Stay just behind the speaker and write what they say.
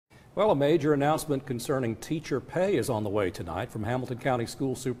Well, a major announcement concerning teacher pay is on the way tonight from Hamilton County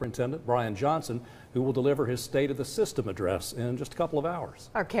School Superintendent Brian Johnson, who will deliver his State of the System address in just a couple of hours.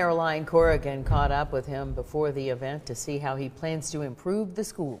 Our Caroline Corrigan caught up with him before the event to see how he plans to improve the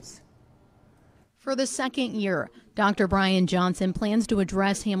schools. For the second year, Dr. Brian Johnson plans to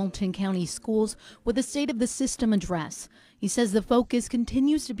address Hamilton County schools with a State of the System address. He says the focus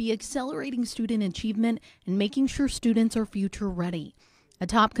continues to be accelerating student achievement and making sure students are future ready. A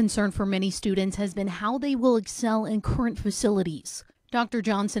top concern for many students has been how they will excel in current facilities. Dr.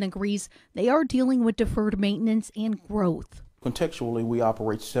 Johnson agrees they are dealing with deferred maintenance and growth. Contextually, we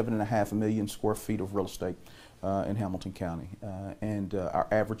operate 7.5 million square feet of real estate in Hamilton County, and our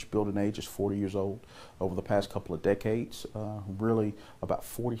average building age is 40 years old. Over the past couple of decades, really about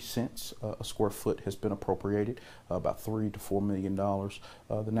 40 cents a square foot has been appropriated, about $3 to $4 million.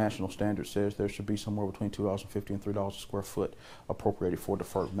 The national standard says there should be somewhere between $2.50 and $3 a square foot appropriated for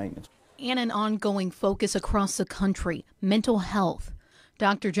deferred maintenance. And an ongoing focus across the country, mental health.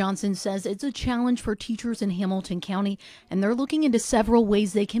 Dr. Johnson says it's a challenge for teachers in Hamilton County, and they're looking into several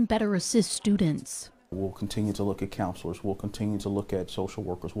ways they can better assist students. We'll continue to look at counselors. We'll continue to look at social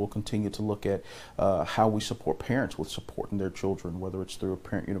workers. We'll continue to look at how we support parents with supporting their children, whether it's through a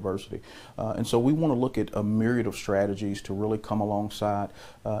parent university. And so we want to look at a myriad of strategies to really come alongside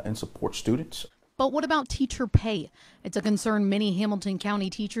and support students. But what about teacher pay? It's a concern many Hamilton County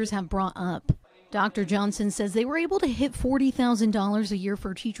teachers have brought up. Dr. Johnson says they were able to hit $40,000 a year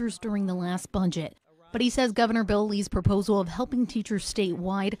for teachers during the last budget. But he says Governor Bill Lee's proposal of helping teachers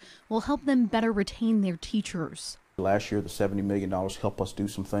statewide will help them better retain their teachers. Last year, the $70 million helped us do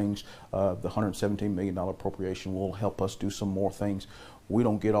some things. The $117 million appropriation will help us do some more things. We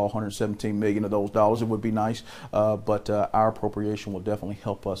don't get all $117 million of those dollars. It would be nice, but our appropriation will definitely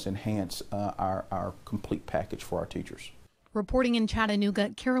help us enhance our complete package for our teachers. Reporting in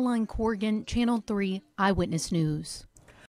Chattanooga, Caroline Corrigan, Channel 3 Eyewitness News.